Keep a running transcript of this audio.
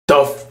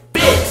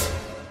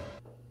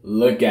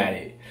Look at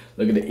it.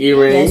 Look at the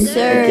earrings. Yes,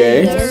 sir.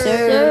 Okay. Yes,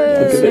 sir.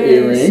 Look at the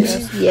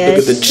earrings. Yes, look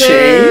at the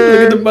chain.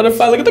 Look at the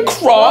butterfly. Look at the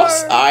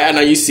cross. Alright, I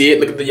know you see it.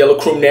 Look at the yellow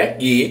crew neck.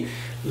 Yeah.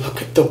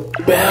 Look at the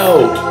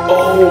belt.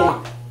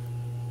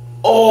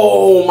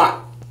 Oh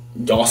my.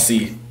 Y'all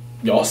see.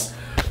 Y'all see.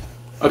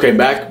 Okay,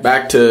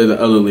 back to the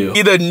other Leo.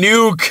 The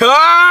new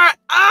car.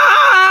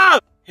 Ah!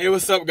 Hey,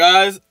 what's up,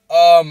 guys?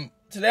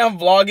 Today I'm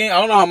vlogging. I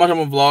don't know how much I'm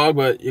gonna vlog,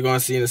 but you're gonna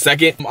see in a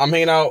second. I'm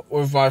hanging out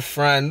with my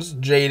friends,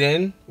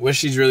 Jaden, which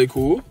she's really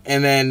cool,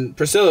 and then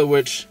Priscilla,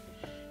 which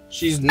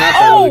she's not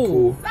that really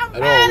cool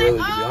at all, really,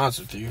 to be honest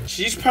with you.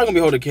 She's probably gonna be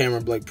holding the camera,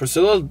 but like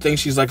Priscilla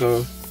thinks she's like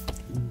a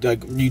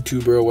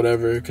YouTuber or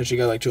whatever, because she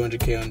got like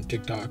 200K on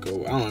TikTok,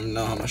 or I don't even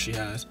know how much she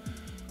has.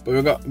 But we're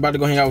about to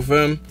go hang out with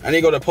him. I need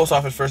to go to the post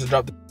office first to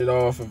drop the shit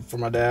off for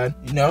my dad,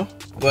 you know?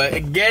 But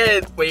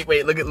again, wait,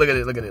 look at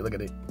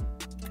it.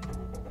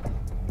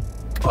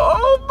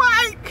 Oh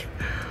my!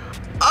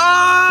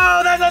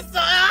 Oh, that's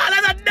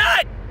a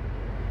nut!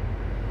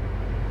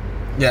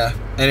 Yeah.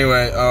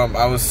 Anyway,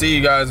 I will see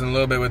you guys in a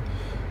little bit with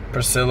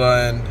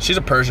Priscilla, and she's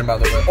a Persian, by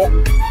the way.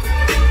 Oh.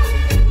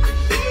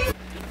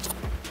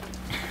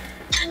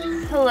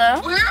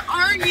 Hello? Where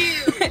are you?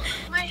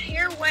 My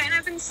hair wet and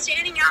I've been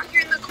standing out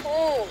here in the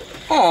cold.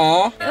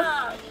 Aww.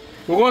 Yeah.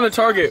 We're going to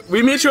Target.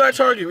 We meet you at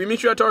Target.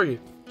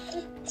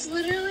 It's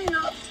literally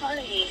not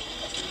funny.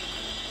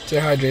 Say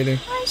hi, Jaden.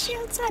 Hi, she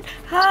outside.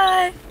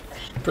 Hi.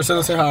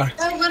 Priscilla, say hi.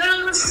 I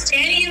literally was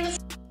standing in the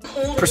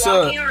cold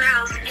Priscilla. walking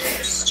around and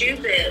you're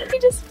stupid. You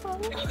just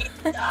followed.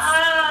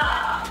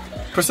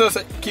 Priscilla,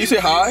 can you say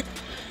hi?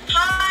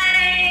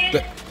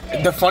 Hi.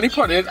 The funny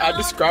part is, I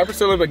described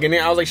Priscilla in the beginning.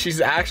 I was like, she's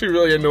actually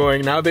really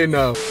annoying. Now they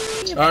know.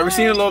 All right, we're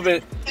seeing a little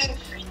bit.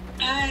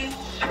 Hi.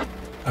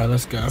 All right,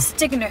 let's go.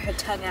 Sticking her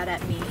tongue out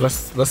at me.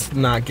 Let's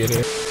not get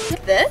it.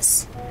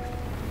 This?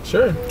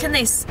 Sure. Can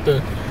they?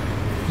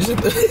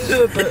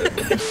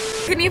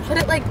 Can you put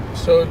it like?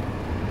 So.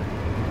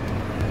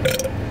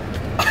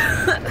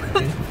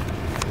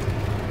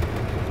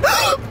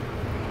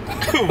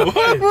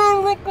 What?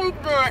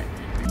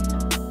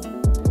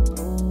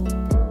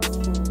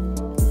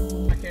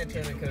 I can't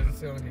turn it because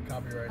it's gonna get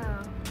copyrighted.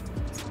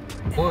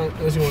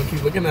 Unless you want to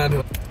keep looking at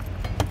it.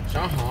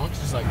 Sean honks,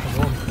 just like,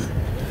 come on.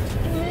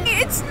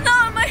 It's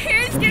not. My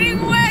hair is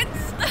getting wet.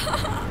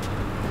 Stop.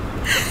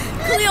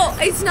 Cleo,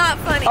 it's not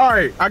funny. All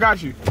right, I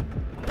got you.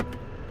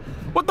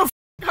 What the f?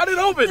 How did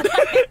it open?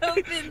 It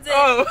opens it.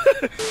 Oh.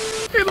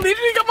 It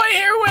literally got my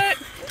hair wet.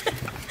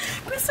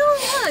 Priscilla,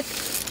 look.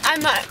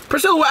 I'm not.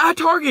 Priscilla, we're at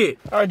Target.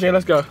 All right, Jay,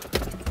 let's go.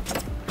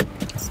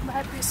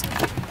 Bye,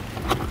 Priscilla.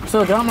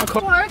 Priscilla, get out my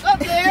car. Park up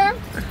there.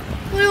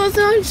 Cleo, it's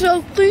not a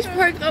joke. Please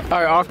park up. All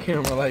right, off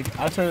camera. Like,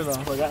 I turned it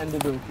off. Like, I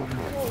ended the recording.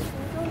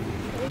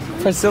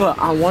 Priscilla,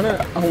 I wanna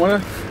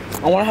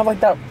have like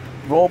that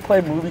role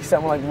play movie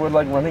set where like we're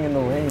like running in the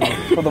rain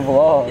for the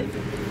vlog.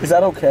 Is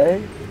that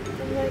okay?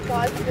 Oh my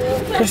God,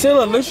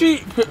 Priscilla,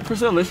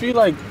 literally,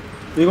 like,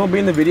 you're gonna be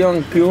in the video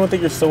and people gonna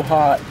think you're so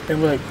hot.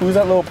 And we're like, who's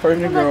that little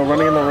Persian girl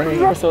running in the rain?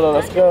 Priscilla,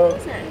 let's go.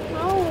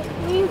 No,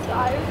 please,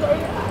 guys.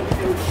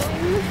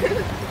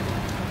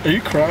 Are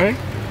you crying?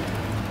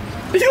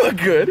 You look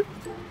good.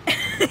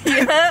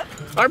 Yeah.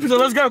 All right, Priscilla,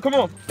 let's go. Come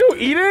on. Dude,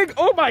 eating?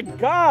 Oh my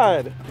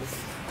God.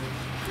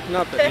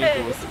 Not the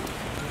ankles.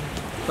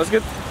 Let's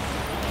get.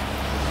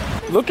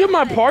 Look at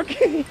my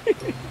parking.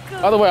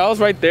 By the way, I was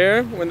right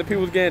there when the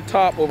people was getting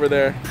top over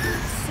there.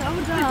 So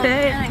dumb.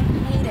 And I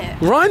hate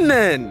it. Run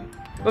then.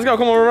 Let's go.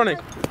 Come on, we're running.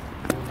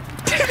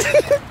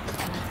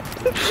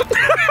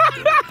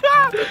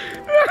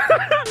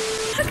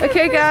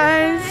 Okay,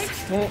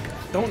 guys.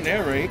 Don't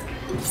narrate.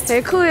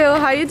 Hey, Cleo,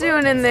 how you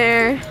doing in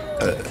there?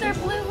 They're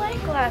blue light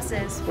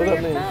glasses for What your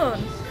that mean?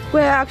 phone.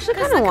 Wait, I actually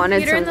kind of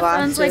wanted some The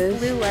phone's like glasses.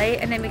 blue light,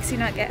 and it makes you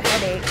not get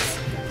headaches.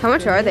 How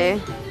much are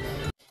they?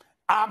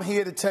 I'm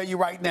here to tell you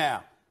right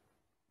now,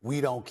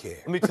 we don't care.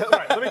 Let me tell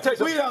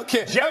you. We don't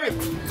care. Jerry.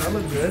 That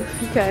looks good.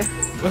 Okay.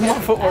 With my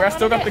footwork, I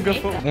still got the good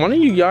footwork. One of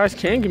you guys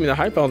can give me the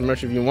Hype House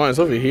merch if you want. It's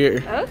over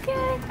here.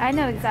 Okay. I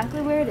know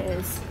exactly where it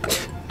is.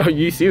 Oh,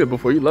 you see it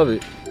before. You love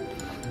it.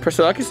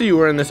 Priscilla, I can see you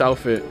wearing this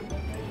outfit.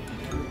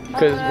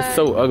 Because it's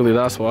so ugly,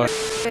 that's why.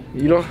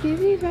 You don't... Excuse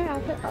me, is my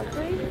outfit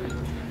ugly?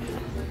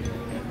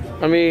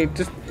 I mean,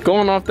 just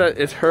going off that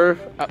it's her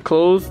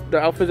clothes, the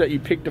outfit that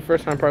you picked the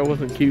first time probably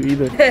wasn't cute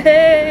either.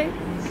 Hey.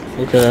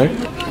 Okay.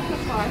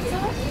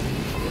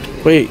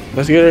 Wait,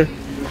 let's get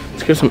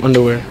her some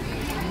underwear.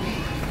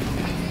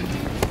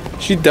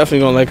 She's definitely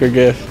gonna like her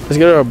gift. Let's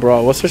get her a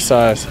bra. What's her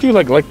size? You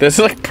like this?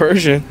 It's like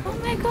Persian. Oh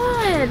my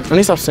God. I need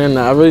to stop saying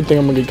that. I really think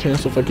I'm gonna get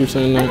canceled if I keep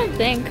saying I that. don't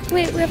think.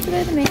 Wait, we have to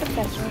go to the makeup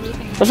festival.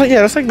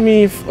 That's like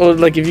me if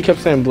you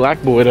kept saying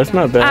black boy. That's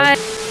not bad.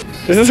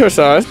 This is her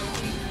size.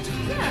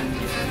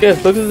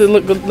 Yes, look at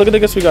the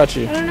gifts we got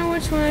you. I don't know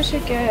which one I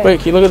should get. Wait,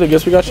 can you look at the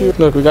gifts we got you?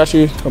 Look, we got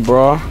you a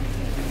bra.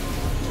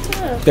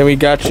 Then we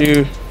got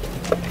you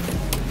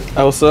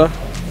Elsa.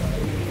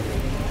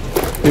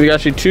 Then we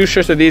got you 2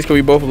 shirts of these because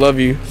we both love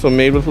you. So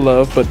made with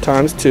love, but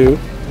 ×2.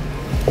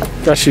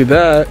 Got you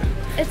that.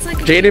 It's like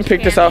Jaden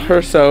picked this out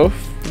herself.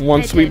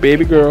 One sweet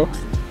baby girl.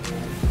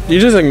 You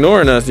just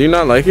ignoring us. Do you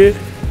not like it?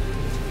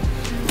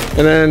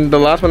 And then the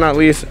last but not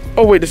least.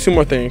 Oh wait, there's 2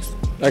 more things.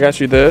 I got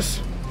you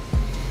this.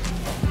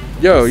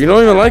 Yo, you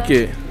don't even like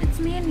it. It's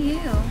me and you.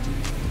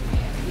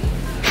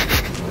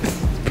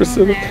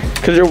 Priscilla,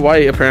 because you're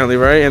white apparently,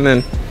 right? And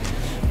then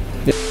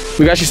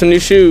we got you some new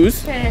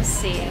shoes. Let's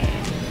see.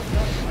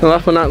 And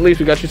last but not least,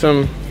 we got you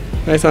some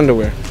nice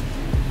underwear.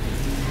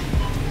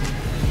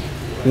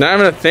 Now I'm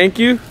gonna thank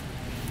you.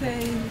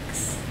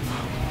 Thanks.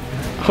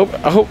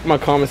 I hope my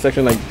comment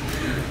section like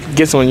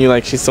gets on you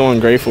like she's so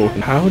ungrateful.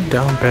 How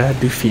down bad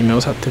do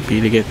females have to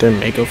be to get their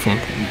makeup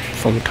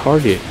from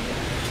Target?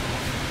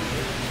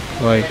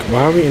 Like,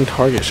 why are we in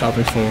Target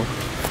shopping for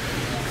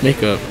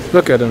makeup?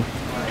 Look at them.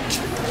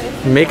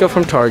 Makeup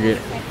from Target.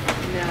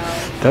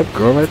 That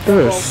girl right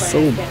there is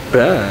so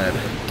bad.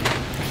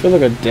 I feel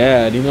like a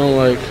dad, you know,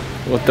 like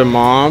with their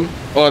mom.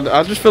 Or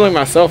I just feel like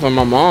myself and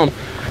my mom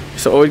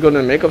used to always go to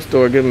the makeup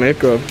store get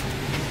makeup.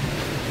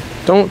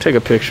 Don't take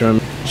a picture of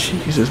me. She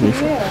uses me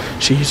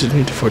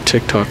for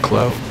TikTok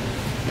clout.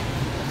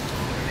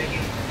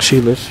 She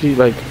literally,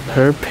 like,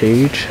 her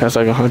page has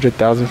like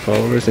 100,000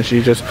 followers and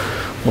she just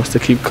wants to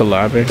keep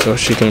collabing so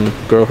she can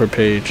grow her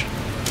page.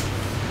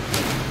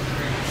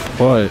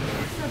 What?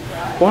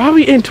 Why are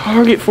we in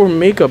Target for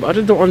makeup? I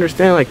just don't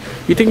understand. Like,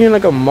 you think you're in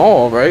like a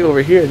mall, right?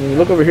 Over here. And you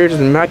look over here,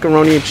 just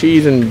macaroni and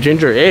cheese and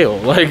ginger ale.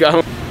 Like,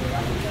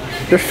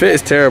 your fit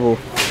is terrible.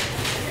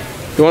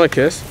 You want a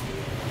kiss?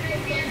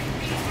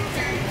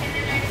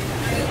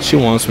 She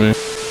wants me.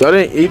 Y'all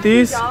didn't eat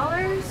these?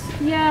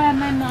 Yeah,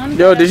 my mom.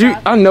 Yo, did you?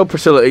 I know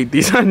Priscilla ate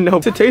these. I know.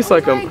 It tastes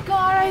like them. Oh my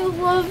god, I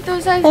love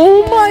those ice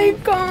Oh my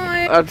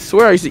god. I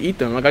swear I used to eat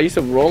them. Like, I used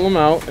to roll them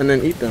out and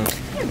then eat them.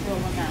 cream. Roll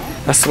them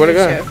out. I swear to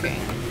God. Joking.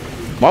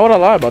 Why would I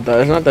lie about that?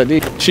 It's not that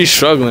deep. She's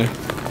struggling.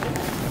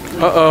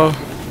 Uh-oh.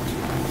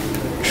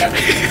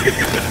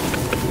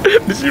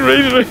 Did she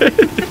raise her head?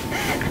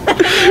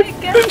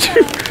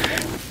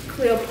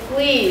 Cleo,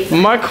 please.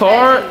 My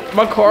car. Wait,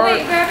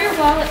 grab your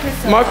wallet,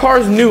 Priscilla. My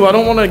car's new. I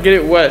don't want to get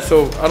it wet,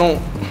 so I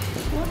don't.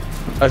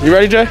 You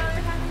ready, Jay?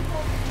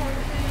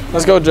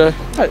 Let's go, Jay.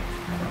 Hey,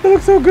 it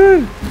looks so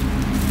good.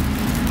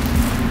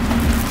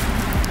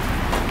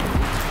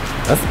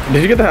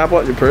 Did you get the apple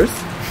out your purse?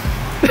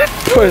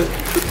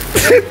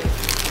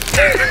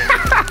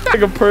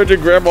 Like a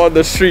purging grandma on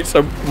the streets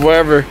or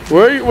wherever.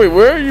 Where are you? Wait,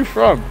 where are you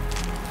from?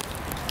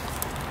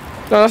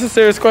 No, that's a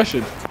serious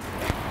question.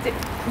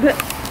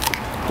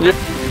 Yeah.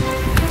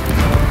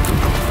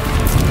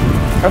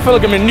 I feel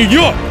like I'm in New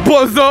York,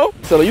 buzzo.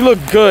 Priscilla, you look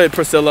good,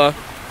 Priscilla.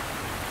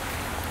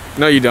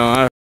 No, you don't.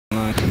 I don't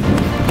know.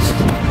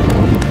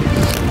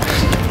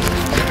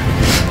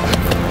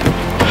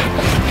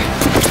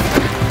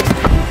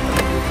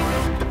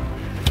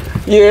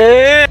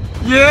 Yeah,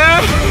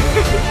 yeah.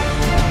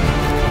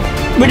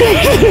 Look at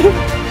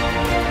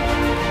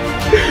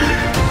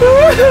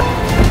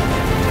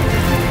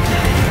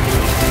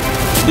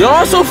Y'all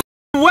are so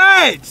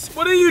wet.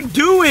 What are you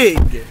doing?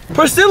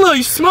 Priscilla,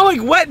 you smell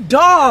like wet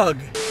dog.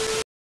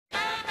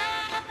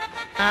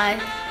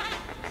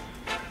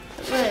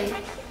 Wait.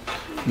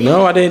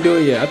 No, I didn't do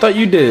it yet. I thought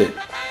you did it.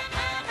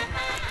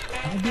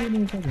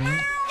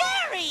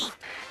 Gary!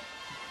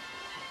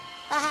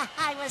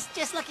 I was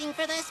just looking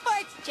for the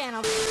sports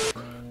channel.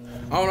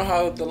 I don't know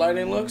how the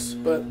lighting looks,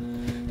 but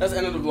that's the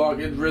end of the vlog.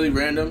 It's really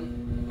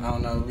random. I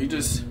don't know. We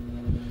just,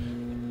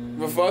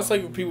 with us,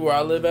 like people where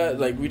I live at,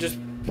 like we just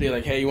be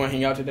like, hey, you want to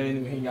hang out today?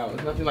 And we hang out.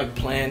 There's nothing like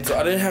planned, so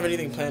I didn't have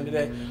anything planned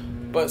today.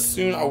 But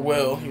soon I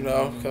will, you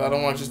know, because I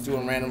don't want to just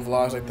doing random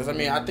vlogs like this. I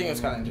mean, I think it's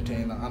kind of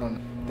entertaining. I don't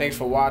know. Thanks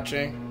for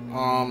watching.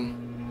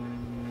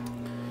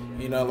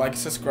 You know, like,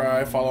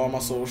 subscribe, follow all my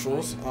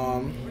socials.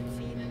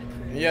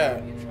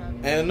 Yeah.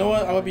 And you know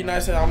what? I'm gonna be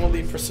nice and I'm gonna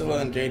leave Priscilla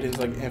and JADYNS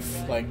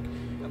like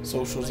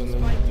socials in the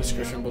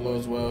description below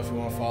as well if you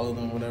want to follow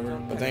them or whatever.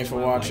 But thanks for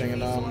watching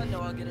and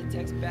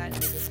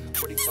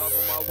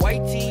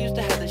white tee used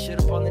to have this shit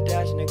up on the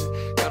dash,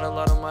 nigga. Got a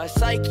lot on my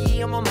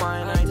psyche, on my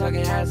mind. I ain't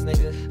talking hats,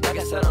 nigga. Like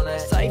I said on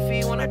that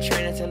Syfy, when I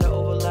train, I tend to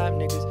overlap,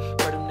 niggas.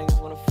 Where them niggas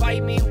wanna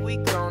fight me, we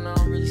grown, I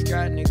don't really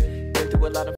scrap, nigga.